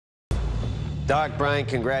Doc, Brian,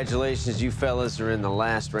 congratulations. You fellas are in the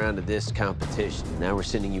last round of this competition. Now we're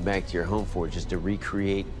sending you back to your home forges to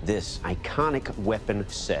recreate this iconic weapon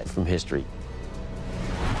set from history.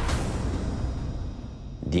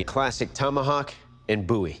 The classic Tomahawk and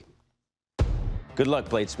Bowie. Good luck,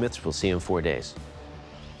 bladesmiths. We'll see you in 4 days.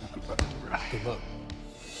 Good luck.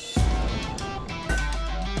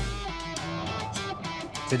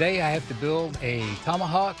 Today I have to build a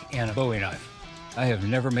tomahawk and a Bowie knife. I have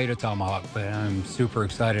never made a tomahawk, but I'm super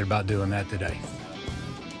excited about doing that today.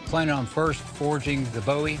 Planning on first forging the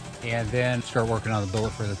Bowie and then start working on the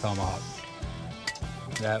billet for the tomahawk.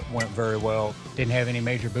 That went very well. Didn't have any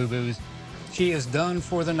major boo-boos. She is done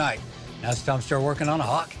for the night. Now it's time to start working on a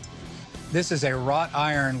hawk. This is a wrought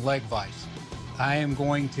iron leg vise. I am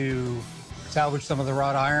going to salvage some of the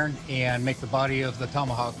wrought iron and make the body of the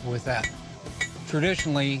tomahawk with that.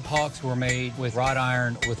 Traditionally, hawks were made with wrought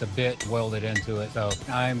iron with a bit welded into it. So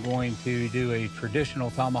I'm going to do a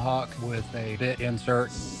traditional tomahawk with a bit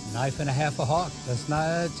insert. Knife and a half a hawk. That's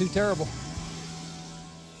not too terrible.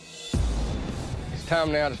 It's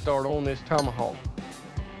time now to start on this tomahawk.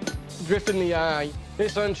 Drifting the eye,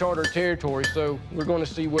 it's uncharted territory, so we're going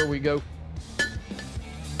to see where we go.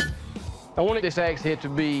 I wanted this axe head to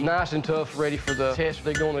be nice and tough, ready for the test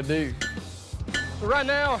they're going to do. So right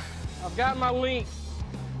now, I've got my length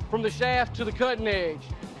from the shaft to the cutting edge.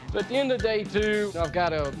 So at the end of day 2, I've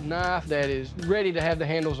got a knife that is ready to have the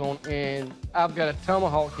handles on, and I've got a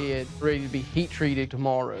tomahawk head ready to be heat treated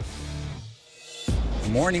tomorrow.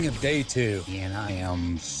 Morning of day 2, and I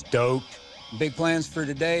am stoked. Big plans for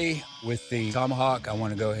today. With the tomahawk, I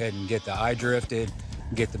want to go ahead and get the eye drifted,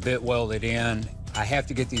 get the bit welded in. I have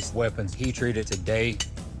to get these weapons heat treated today.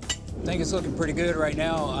 I think it's looking pretty good right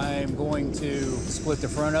now. I'm going to split the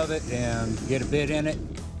front of it and get a bit in it,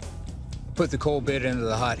 put the cold bit into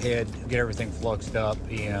the hot head, get everything fluxed up,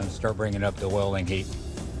 and start bringing up the welding heat.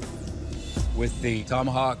 With the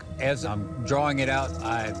tomahawk, as I'm drawing it out,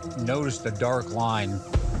 I've noticed a dark line,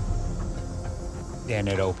 and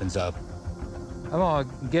it opens up. I'm gonna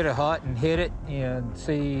get it hot and hit it and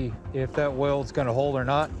see if that weld's gonna hold or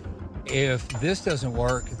not. If this doesn't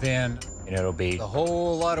work, then it'll be a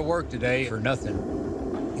whole lot of work today for nothing.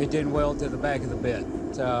 It didn't weld to the back of the bit,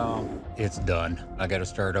 so it's done. I gotta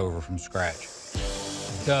start over from scratch.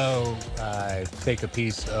 So I take a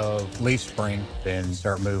piece of leaf spring and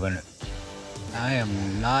start moving it. I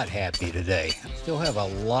am not happy today. Still have a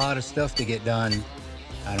lot of stuff to get done.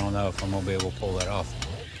 I don't know if I'm gonna be able to pull that off.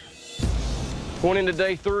 Going into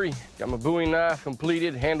day 3, got my Bowie knife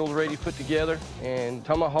completed, handles ready to put together, and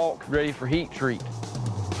tomahawk ready for heat treat.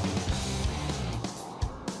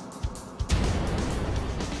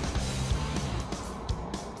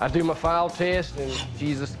 I do my file test, and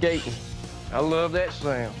she's escaping. I love that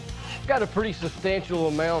sound. Got a pretty substantial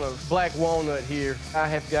amount of black walnut here. I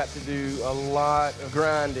have got to do a lot of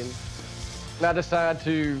grinding. And I decide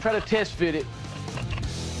to try to test fit it.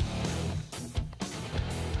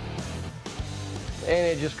 And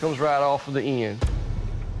it just comes right off of the end.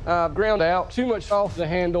 I've ground out too much off the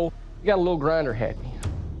handle. Got a little grinder happy.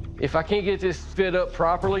 If I can't get this fit up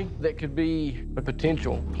properly, that could be a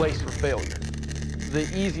potential place for failure. The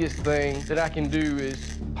easiest thing that I can do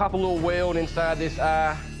is pop a little weld inside this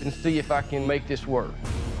eye and see if I can make this work.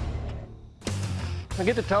 I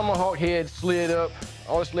get the tomahawk head slid up.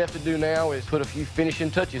 All that's left to do now is put a few finishing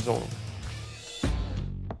touches on it.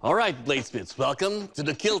 All right, bladesmiths, welcome to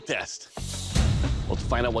the kill test. Well, to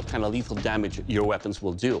find out what kind of lethal damage your weapons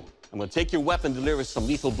will do, I'm going to take your weapon, deliver some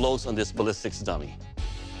lethal blows on this ballistics dummy.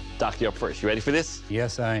 Doc, you're up first. You ready for this?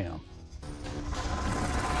 Yes, I am.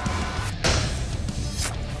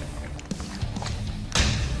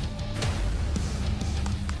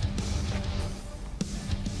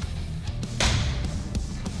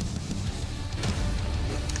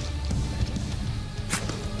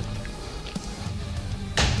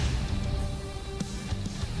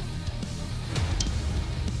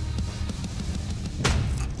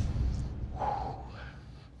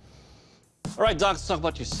 All right, Doc, let's talk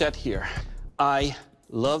about your set here. I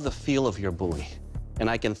love the feel of your Bowie, and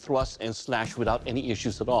I can thrust and slash without any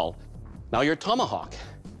issues at all. Now, your tomahawk,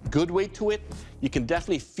 good weight to it. You can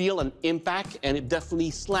definitely feel an impact, and it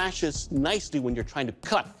definitely slashes nicely when you're trying to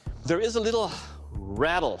cut. There is a little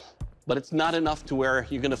rattle, but it's not enough to where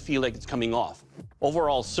you're gonna feel like it's coming off.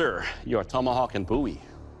 Overall, sir, your Tomahawk and Bowie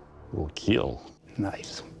will kill.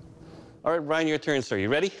 Nice. All right, Brian, your turn, sir. You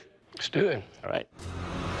ready? Let's do it. All right.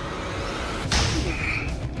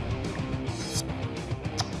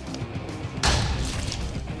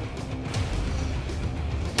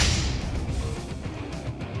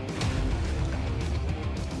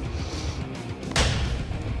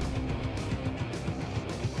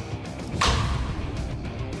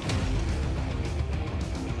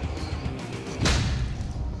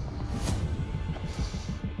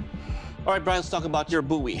 All right, Brian, let's talk about your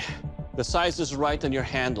buoy. The size is right on your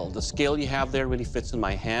handle. The scale you have there really fits in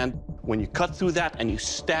my hand. When you cut through that and you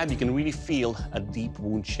stab, you can really feel a deep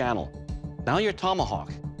wound channel. Now your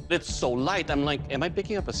tomahawk, it's so light, I'm like, am I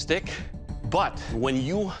picking up a stick? But when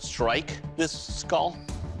you strike this skull,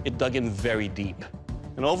 it dug in very deep.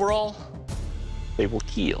 And overall, they will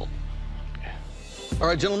heal. All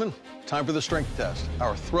right, gentlemen, time for the strength test,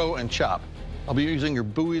 our throw and chop. I'll be using your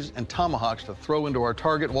buoys and tomahawks to throw into our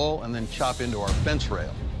target wall and then chop into our fence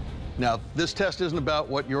rail. Now, this test isn't about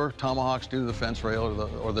what your tomahawks do to the fence rail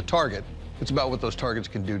or the target. It's about what those targets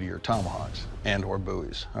can do to your tomahawks and or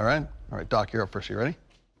buoys, all right? All right, Doc, you're up first. You ready?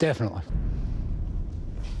 Definitely.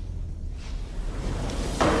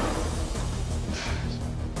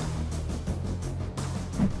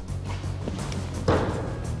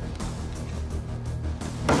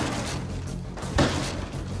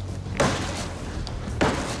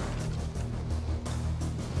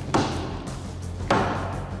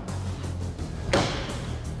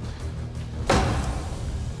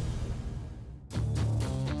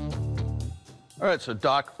 All right, so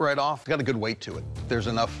Doc, right off, got a good weight to it. There's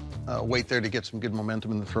enough weight there to get some good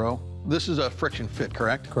momentum in the throw. This is a friction fit,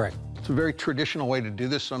 correct? Correct. It's a very traditional way to do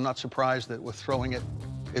this, so I'm not surprised that with throwing it,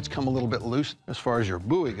 it's come a little bit loose. As far as your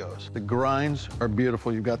buoy goes, the grinds are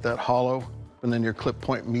beautiful. You've got that hollow, and then your clip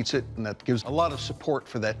point meets it, and that gives a lot of support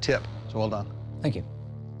for that tip. So well done. Thank you.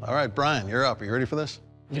 All right, Brian, you're up. Are you ready for this?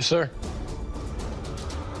 Yes, sir.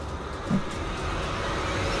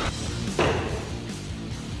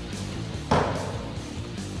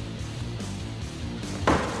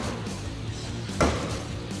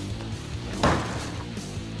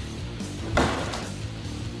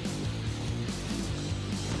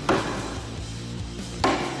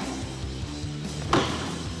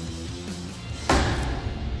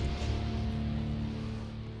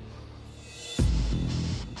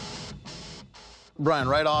 Brian,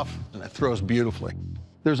 right off, and it throws beautifully.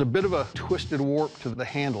 There's a bit of a twisted warp to the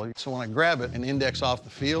handle, so when I grab it and index off the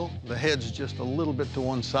feel, the head's just a little bit to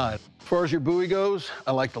one side. As far as your buoy goes,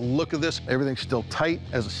 I like the look of this. Everything's still tight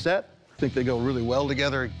as a set. I think they go really well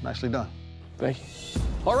together. Nicely done. Thank you.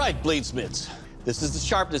 All right, bladesmiths. This is the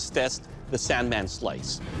sharpness test, the Sandman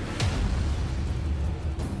slice.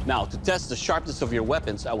 Now, to test the sharpness of your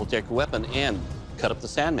weapons, I will take a weapon and cut up the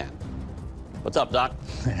Sandman. What's up, Doc?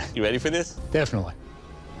 You ready for this? Definitely.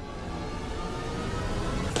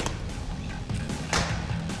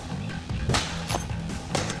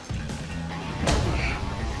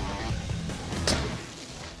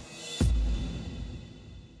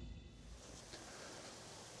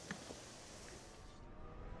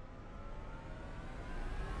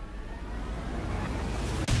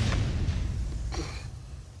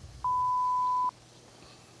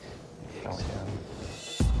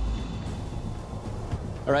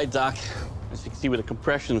 All right, Doc. As you can see with a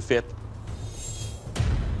compression fit,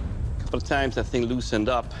 a couple of times that thing loosened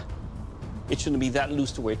up. It shouldn't be that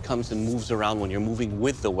loose to where it comes and moves around when you're moving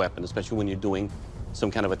with the weapon, especially when you're doing some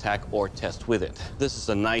kind of attack or test with it. This is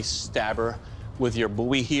a nice stabber with your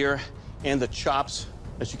buoy here, and the chops,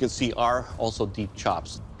 as you can see, are also deep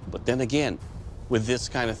chops. But then again, with this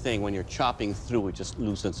kind of thing, when you're chopping through, it just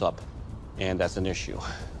loosens up, and that's an issue.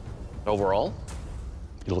 Overall,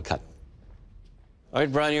 it'll cut. All right,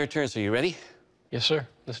 Brian, your turn. So you ready? Yes, sir.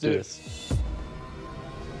 Let's do this.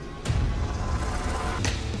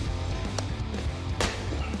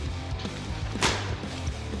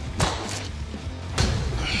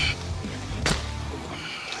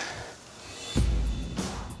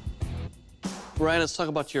 Brian, let's talk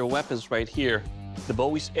about your weapons right here. The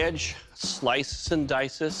Bowie's edge slices and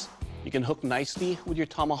dices. You can hook nicely with your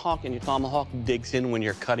tomahawk, and your tomahawk digs in when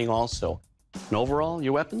you're cutting also. And overall,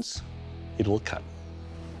 your weapons, it will cut.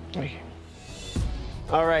 Thank you.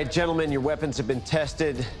 All right, gentlemen, your weapons have been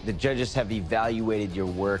tested. The judges have evaluated your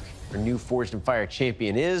work. Our new Forged in Fire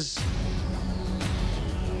champion is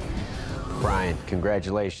Brian.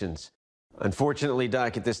 Congratulations. Unfortunately,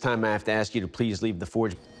 Doc, at this time, I have to ask you to please leave the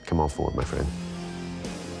forge. Come on forward, my friend.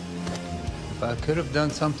 If I could have done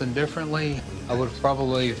something differently, I would have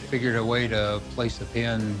probably figured a way to place the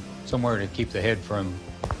pin somewhere to keep the head from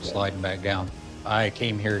sliding back down. I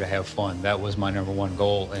came here to have fun. That was my #1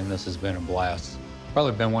 goal, and this has been a blast.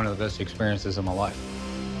 Probably been one of the best experiences of my life.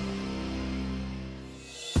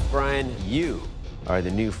 Brian, you are the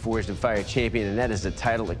new Forged in Fire champion, and that is a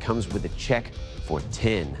title that comes with a check for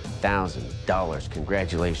 $10,000.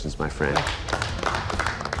 Congratulations, my friend.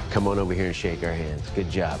 Come on over here and shake our hands. Good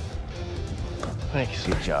job. Thanks.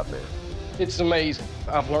 Good job, man. It's amazing.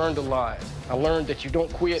 I've learned a lot. I learned that you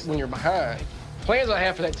don't quit when you're behind. Plans I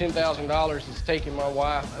have for that $10,000 is taking my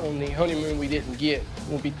wife on the honeymoon we didn't get.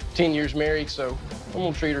 We'll be 10 years married, so I'm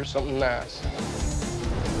gonna treat her something nice.